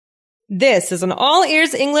This is an All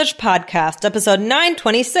Ears English podcast, episode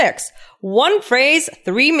 926. One phrase,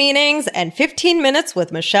 3 meanings, and 15 minutes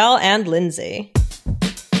with Michelle and Lindsay.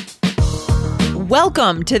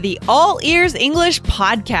 Welcome to the All Ears English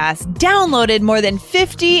podcast. Downloaded more than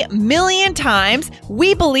 50 million times,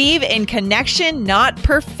 we believe in connection, not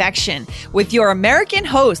perfection. With your American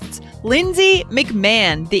hosts, Lindsay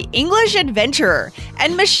McMahon, the English adventurer,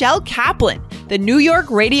 and Michelle Kaplan, the New York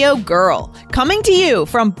radio girl, coming to you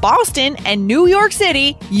from Boston and New York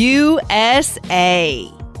City, USA.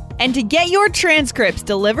 And to get your transcripts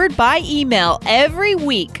delivered by email every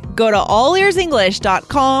week, go to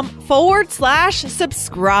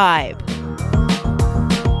allearsenglish.com/subscribe.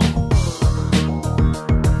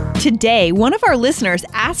 Today, one of our listeners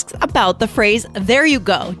asks about the phrase, there you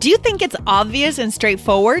go. Do you think it's obvious and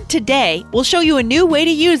straightforward? Today, we'll show you a new way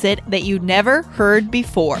to use it that you'd never heard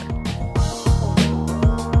before.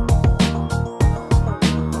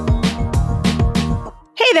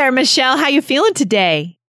 Hey there, Michelle. How you feeling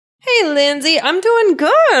today? Hey, Lindsay. I'm doing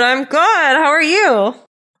good. I'm good. How are you?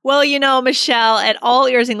 Well, you know, Michelle, at All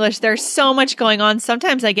Ears English, there's so much going on.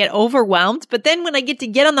 Sometimes I get overwhelmed, but then when I get to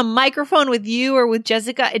get on the microphone with you or with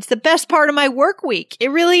Jessica, it's the best part of my work week. It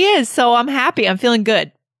really is. So I'm happy. I'm feeling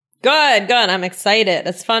good. Good. I'm excited.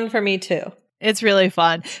 It's fun for me too. It's really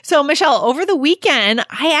fun. So, Michelle, over the weekend,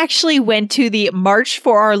 I actually went to the March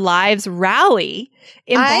for Our Lives rally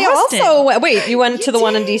in Boston. Wait, you went to the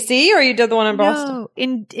one in DC or you did the one in Boston? No,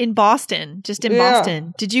 in Boston, just in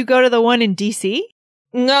Boston. Did you go to the one in DC?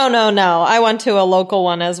 No. I went to a local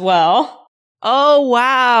one as well. Oh,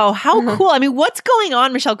 wow. How cool. I mean, what's going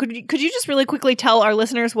on, Michelle? Could you just really quickly tell our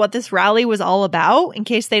listeners what this rally was all about in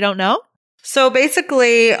case they don't know? So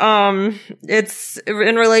basically, it's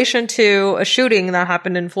in relation to a shooting that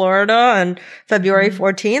happened in Florida on February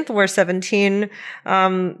 14th, where 17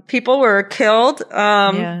 people were killed.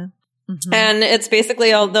 And it's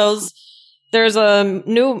basically all those. There's a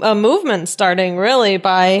movement starting really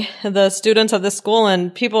by the students of the school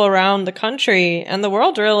and people around the country and the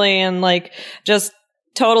world really, and like just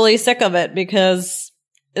totally sick of it because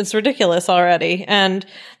it's ridiculous already. And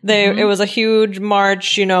it was a huge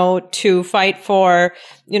march, to fight for,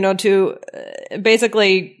 to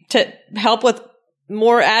basically to help with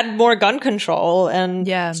add more gun control and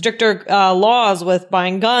stricter laws with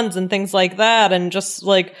buying guns and things like that, and just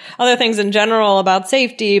like other things in general about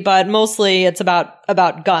safety, but mostly it's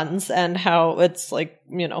about guns and how it's like,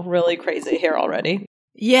 really crazy here already.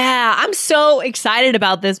 Yeah, I'm so excited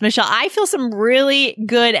about this, Michelle. I feel some really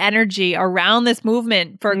good energy around this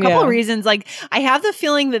movement for a couple of reasons. Like, I have the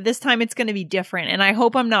feeling that this time it's going to be different, and I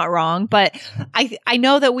hope I'm not wrong. But I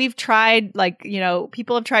know that we've tried,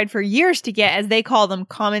 people have tried for years to get, as they call them,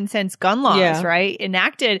 common sense gun laws, right,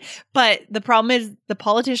 enacted. But the problem is the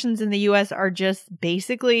politicians in the U.S. are just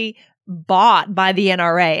basically bought by the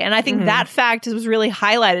NRA. And I think that fact was really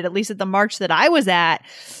highlighted, at least at the march that I was at.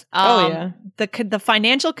 The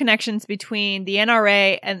financial connections between the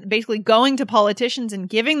NRA and basically going to politicians and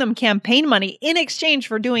giving them campaign money in exchange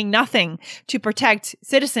for doing nothing to protect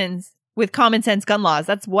citizens with common sense gun laws.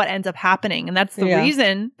 That's what ends up happening. And that's the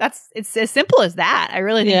reason. It's as simple as that. I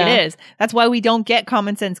really think it is. That's why we don't get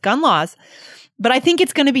common sense gun laws. But I think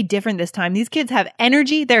it's going to be different this time. These kids have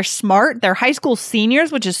energy. They're smart. They're high school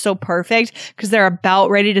seniors, which is so perfect because they're about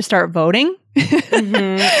ready to start voting.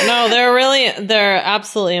 No, they're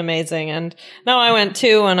absolutely amazing. And no, I went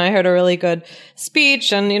too, and I heard a really good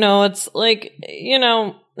speech. And, it's like,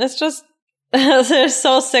 it's just, they're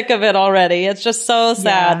so sick of it already. It's just so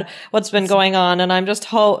sad what's been going on. And I'm just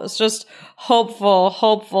hopeful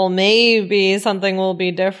maybe something will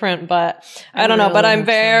be different, but I don't know. But I'm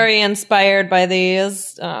very inspired by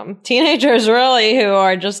these teenagers really who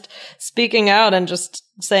are just speaking out and just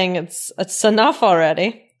saying it's enough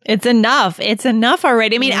already. It's enough. It's enough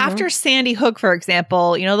already. I mean, after Sandy Hook, for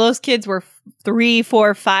example, those kids were 3,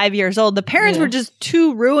 4, 5 years old. The parents were just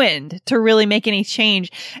too ruined to really make any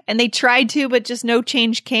change. And they tried to, but just no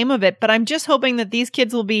change came of it. But I'm just hoping that these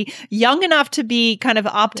kids will be young enough to be kind of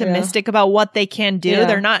optimistic about what they can do.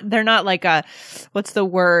 They're not like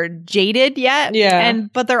jaded yet.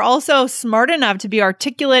 But they're also smart enough to be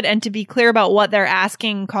articulate and to be clear about what they're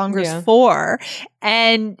asking Congress for.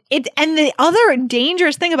 And the other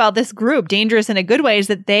dangerous thing about this group, dangerous in a good way, is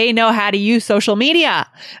that they know how to use social media,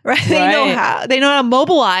 right? They know how to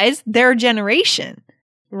mobilize their generation.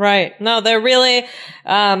 Right. No, they're really,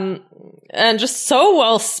 and just so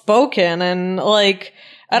well spoken. And like,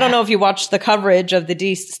 I don't know if you watched the coverage of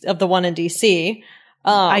the one in DC.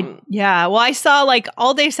 Well, I saw like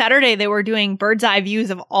all day Saturday, they were doing bird's eye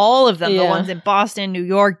views of all of them. The ones in Boston, New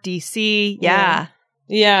York, DC. Yeah.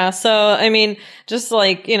 Yeah. So, I mean, just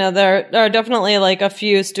like, there are definitely like a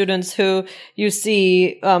few students who you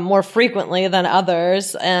see more frequently than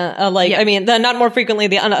others. I mean, not more frequently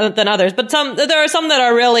than others, but there are some that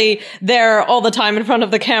are really there all the time in front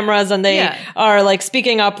of the cameras and they are like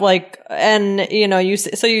speaking up and,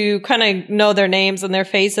 so you kind of know their names and their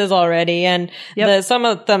faces already. And some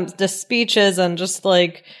of them, the speeches and just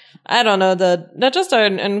like, I don't know, that just are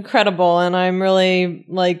incredible. And I'm really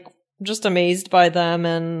like, just amazed by them.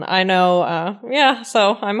 And I know,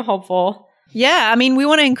 so I'm hopeful. Yeah. I mean, we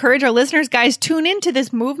want to encourage our listeners, guys, tune into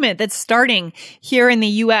this movement that's starting here in the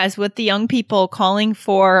US with the young people calling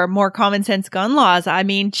for more common sense gun laws. I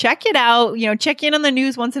mean, check it out, check in on the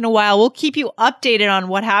news once in a while. We'll keep you updated on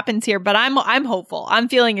what happens here, but I'm hopeful. I'm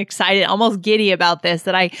feeling excited, almost giddy about this,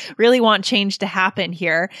 that I really want change to happen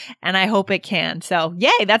here and I hope it can. So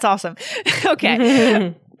yay, that's awesome.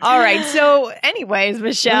 Okay. All right. So anyways,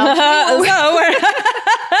 Michelle. I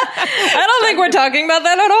don't think we're talking about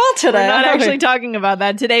that at all today. We're not actually talking about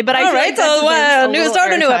that today, but all right. So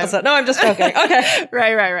start a new episode. No, I'm just joking. Okay.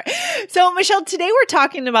 Right. So Michelle, today we're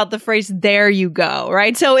talking about the phrase, there you go,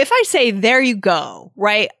 right? So if I say, there you go,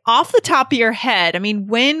 right, off the top of your head, I mean,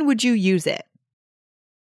 when would you use it?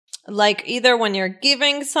 Like either when you're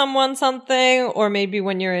giving someone something or maybe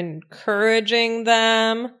when you're encouraging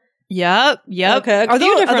them. Yep. Okay, a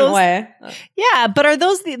few different way. Yeah, but are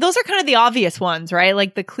those are kind of the obvious ones, right?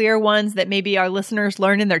 Like the clear ones that maybe our listeners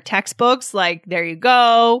learn in their textbooks, like there you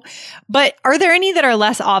go. But are there any that are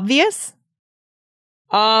less obvious?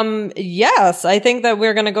 Yes, I think that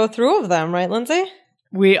we're going to go through of them, right, Lindsay?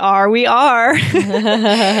 We are.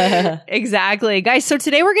 Exactly. Guys, so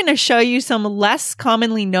today we're going to show you some less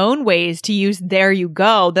commonly known ways to use there you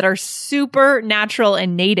go that are super natural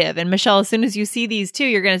and native. And Michelle, as soon as you see these two,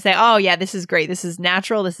 you're going to say, oh yeah, this is great. This is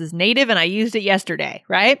natural. This is native. And I used it yesterday,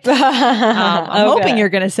 right? I'm hoping you're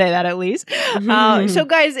going to say that at least. So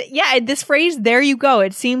guys, this phrase, there you go.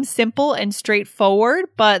 It seems simple and straightforward,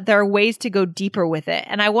 but there are ways to go deeper with it.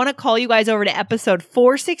 And I want to call you guys over to episode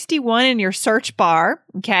 461 in your search bar.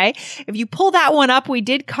 Okay. If you pull that one up, we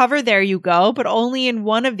did cover there you go, but only in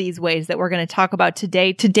one of these ways that we're going to talk about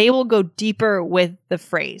today. Today we'll go deeper with the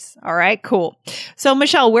phrase. All right, cool. So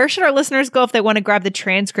Michelle, where should our listeners go if they want to grab the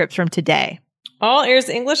transcripts from today?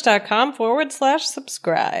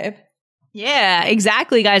 allearsenglish.com/subscribe. Yeah,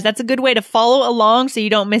 exactly, guys. That's a good way to follow along so you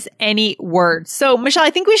don't miss any words. So, Michelle, I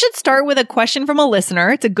think we should start with a question from a listener.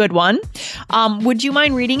 It's a good one. Would you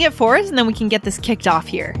mind reading it for us? And then we can get this kicked off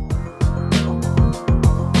here.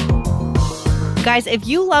 Guys, if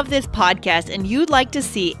you love this podcast and you'd like to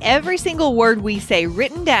see every single word we say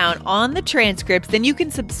written down on the transcripts, then you can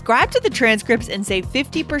subscribe to the transcripts and save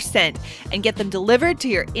 50% and get them delivered to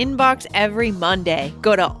your inbox every Monday.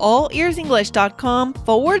 Go to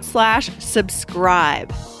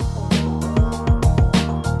allearsenglish.com/subscribe.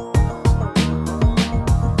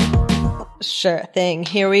 Sure thing.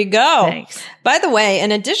 Here we go. Thanks. By the way,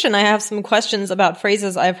 in addition, I have some questions about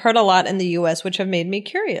phrases I've heard a lot in the US, which have made me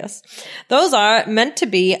curious. Those are meant to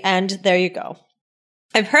be and there you go.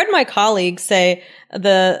 I've heard my colleagues say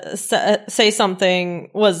something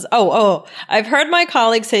was, I've heard my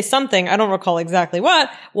colleagues say something, I don't recall exactly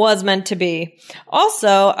what, was meant to be.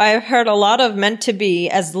 Also, I've heard a lot of meant to be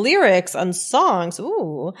as lyrics on songs.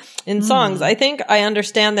 In songs. I think I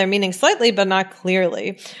understand their meaning slightly, but not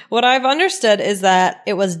clearly. What I've understood is that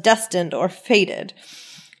it was destined or fated.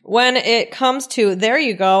 When it comes to there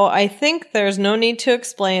you go, I think there's no need to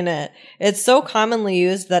explain it. It's so commonly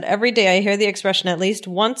used that every day I hear the expression at least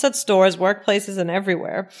once at stores, workplaces, and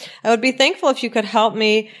everywhere. I would be thankful if you could help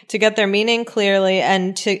me to get their meaning clearly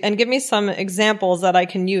and give me some examples that I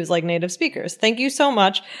can use like native speakers. Thank you so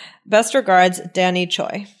much. Best regards, Danny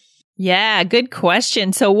Choi. Yeah, good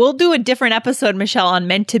question. So we'll do a different episode, Michelle, on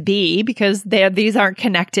meant to be because these aren't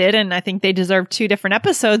connected and I think they deserve two different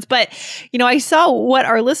episodes. But, I saw what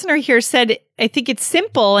our listener here said. I think it's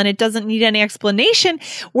simple and it doesn't need any explanation.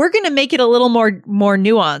 We're going to make it a little more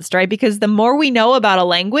nuanced, right? Because the more we know about a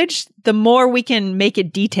language, the more we can make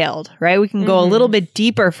it detailed, right? We can go a little bit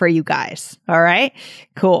deeper for you guys. All right,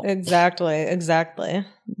 cool. Exactly.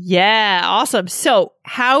 Yeah, awesome. So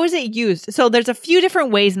how is it used? So there's a few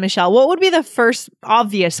different ways, Michelle. What would be the first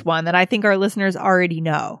obvious one that I think our listeners already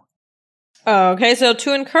know? Oh, okay. So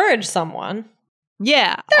to encourage someone.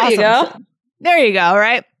 Yeah. There you go. There you go.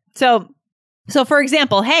 Right. So for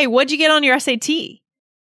example, hey, what'd you get on your SAT?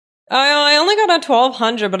 I only got a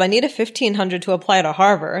 1200, but I need a 1500 to apply to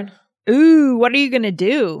Harvard. Ooh, what are you going to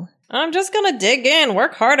do? I'm just going to dig in,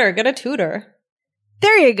 work harder, get a tutor.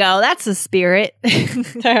 There you go. That's the spirit.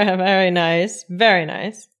 Very nice. Very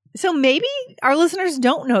nice. So maybe our listeners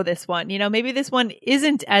don't know this one. Maybe this one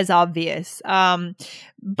isn't as obvious.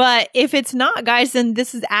 But if it's not, guys, then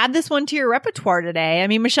add this one to your repertoire today. I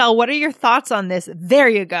mean, Michelle, what are your thoughts on this? There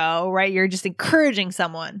you go, right? You're just encouraging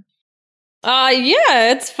someone.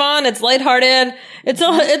 Yeah, it's fun. It's lighthearted. It's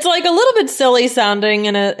like a little bit silly sounding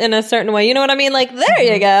in a certain way. You know what I mean? Like, there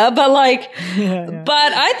you go. But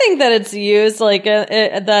but I think that it's used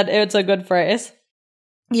that it's a good phrase.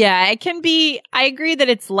 Yeah, it can be. I agree that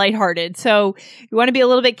it's lighthearted. So you want to be a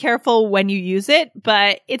little bit careful when you use it,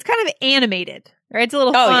 but it's kind of animated, right? It's a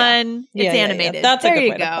little fun. Yeah. It's animated. Yeah. That's there a good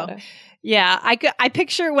you way go. to put it. Yeah, I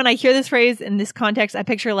picture when I hear this phrase in this context, I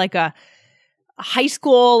picture like a high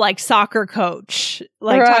school soccer coach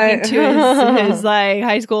talking to his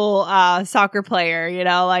high school soccer player,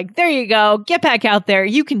 there you go, get back out there,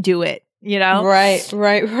 you can do it,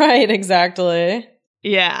 right, exactly.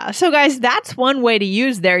 Yeah. So guys, that's one way to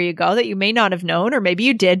use there you go that you may not have known, or maybe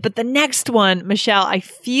you did. But the next one, Michelle, I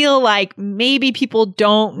feel like maybe people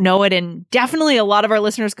don't know it, and definitely a lot of our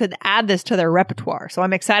listeners could add this to their repertoire. So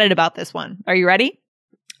I'm excited about this one. Are you ready?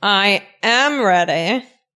 I am ready.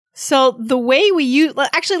 So the way we use,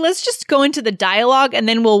 actually, let's just go into the dialogue and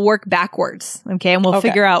then we'll work backwards. Okay. And we'll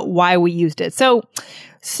figure out why we used it. So,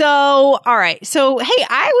 all right. So, hey,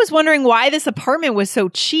 I was wondering why this apartment was so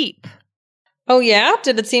cheap. Oh, yeah?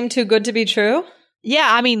 Did it seem too good to be true? Yeah,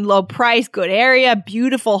 I mean, low price, good area,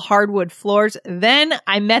 beautiful hardwood floors. Then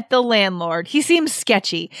I met the landlord. He seems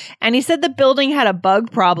sketchy, and he said the building had a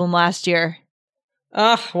bug problem last year.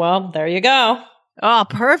 Oh, well, there you go. Oh,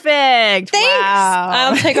 perfect. Thanks. Wow.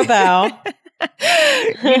 I'll take a bow. You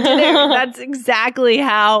did it. That's exactly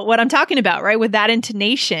what I'm talking about, right? With that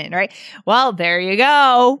intonation, right? Well, there you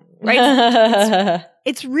go. Right?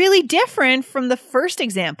 It's really different from the first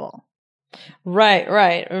example.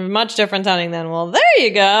 Right. Much different sounding than, well, there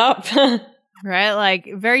you go. Right?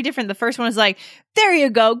 Very different. The first one is there you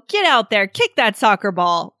go. Get out there. Kick that soccer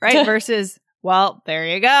ball. Right? Versus, well, there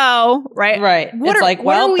you go. Right? Right.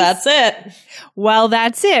 That's it. Well,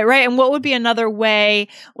 that's it. Right? And what would be another way?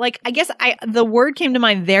 I guess the word came to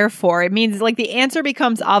mind, therefore. It means the answer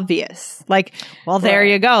becomes obvious. Well, there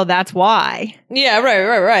you go. That's why. Yeah,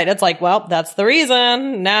 right. It's well, that's the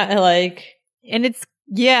reason. Not And it's,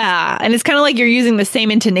 yeah. And it's kind of you're using the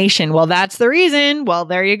same intonation. Well, that's the reason. Well,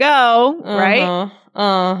 there you go. Right?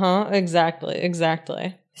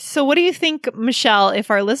 Exactly. So what do you think, Michelle,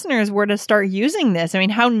 if our listeners were to start using this? I mean,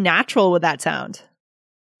 how natural would that sound?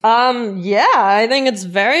 Yeah, I think it's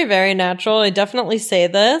very, very natural. I definitely say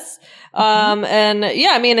this. And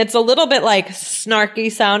yeah, I mean, it's a little bit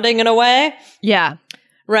snarky sounding in a way. Yeah.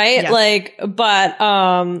 Right? Yes.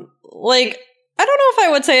 I don't know if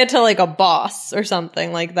I would say it to a boss or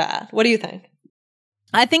something like that. What do you think?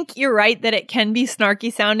 I think you're right that it can be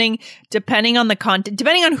snarky sounding depending on the content,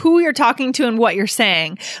 depending on who you're talking to and what you're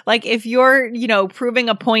saying. If you're, proving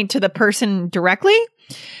a point to the person directly,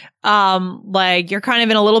 you're kind of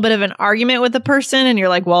in a little bit of an argument with the person and you're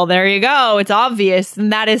well, there you go. It's obvious.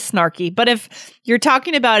 And that is snarky. But if you're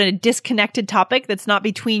talking about a disconnected topic that's not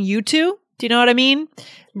between you two, do you know what I mean?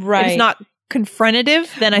 Right. It's not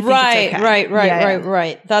confrontative, then I think it's okay.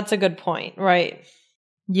 Right. That's a good point. Right.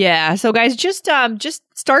 Yeah. So guys, just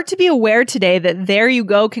start to be aware today that there you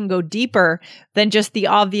go can go deeper than just the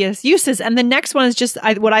obvious uses. And the next one is just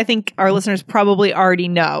what I think our listeners probably already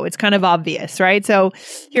know. It's kind of obvious, right? So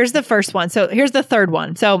here's the first one. So here's the third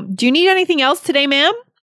one. So do you need anything else today, ma'am?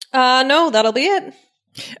 No, that'll be it.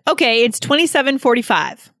 Okay. It's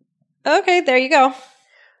 27:45. Okay. There you go.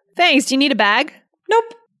 Thanks. Do you need a bag?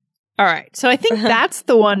 Nope. All right. So I think that's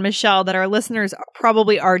the one, Michelle, that our listeners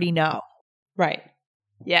probably already know. Right.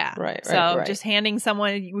 Yeah. Right. So just handing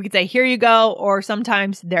someone, we could say, here you go, or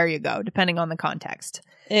sometimes there you go, depending on the context.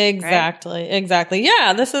 Exactly. Right? Exactly.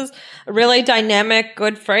 Yeah. This is a really dynamic,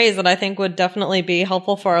 good phrase that I think would definitely be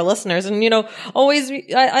helpful for our listeners. And, always,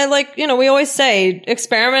 we always say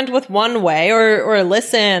experiment with one way or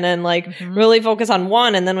listen and really focus on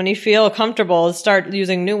one. And then when you feel comfortable, start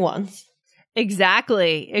using new ones.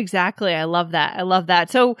 Exactly. I love that.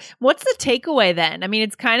 So what's the takeaway then? I mean,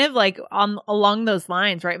 it's kind of along those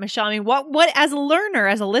lines, right, Michelle? I mean, what as a learner,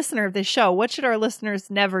 as a listener of this show, what should our listeners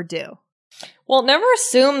never do? Well, never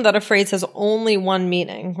assume that a phrase has only one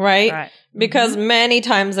meaning, right? Because many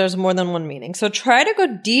times there's more than one meaning. So try to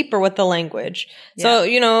go deeper with the language. Yeah.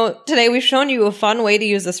 So, today we've shown you a fun way to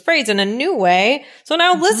use this phrase in a new way. So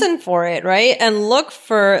now listen for it, right? And look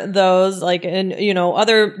for those in,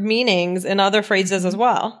 other meanings in other phrases as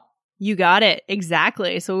well. You got it.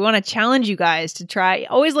 Exactly. So we want to challenge you guys to try,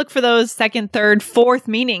 always look for those second, third, fourth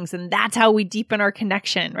meanings. And that's how we deepen our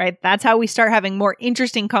connection, right? That's how we start having more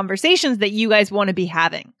interesting conversations that you guys want to be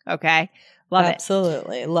having. Okay. Love it.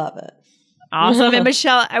 Absolutely. Love it. Awesome. And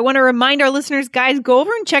Michelle, I want to remind our listeners, guys, go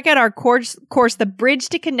over and check out our course, The Bridge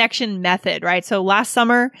to Connection Method, right? So last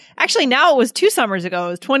summer, actually now it was 2 summers ago, it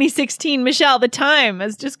was 2016. Michelle, the time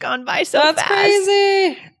has just gone by so fast. That's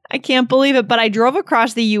crazy. I can't believe it, but I drove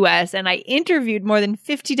across the US and I interviewed more than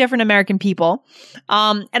 50 different American people.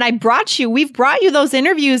 And we've brought you those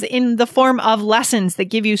interviews in the form of lessons that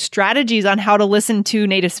give you strategies on how to listen to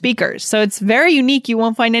native speakers. So it's very unique. You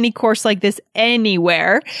won't find any course like this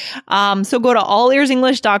anywhere. So go to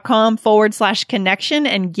allearsenglish.com/connection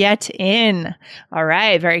and get in. All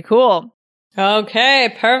right. Very cool.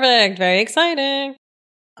 Okay. Perfect. Very exciting.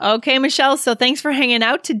 Okay, Michelle. So thanks for hanging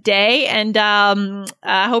out today, and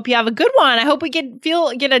I hope you have a good one. I hope we get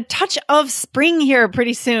a touch of spring here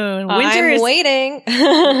pretty soon. I'm waiting.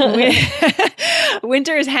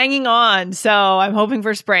 Winter is hanging on, so I'm hoping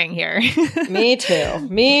for spring here. Me too.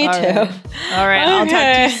 Me too. All right. Okay. I'll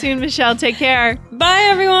talk to you soon, Michelle. Take care. Bye,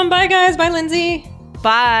 everyone. Bye, guys. Bye, Lindsay.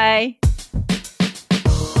 Bye.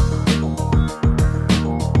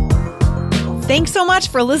 Thanks so much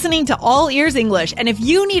for listening to All Ears English. And if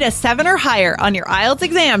you need a 7 or higher on your IELTS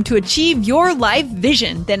exam to achieve your life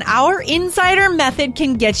vision, then our Insider Method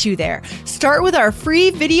can get you there. Start with our free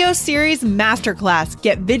video series masterclass.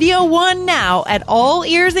 Get video 1 now at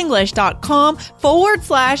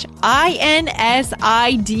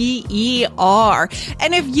allearsenglish.com/INSIDER.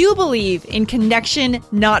 And if you believe in connection,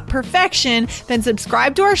 not perfection, then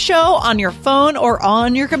subscribe to our show on your phone or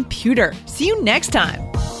on your computer. See you next time.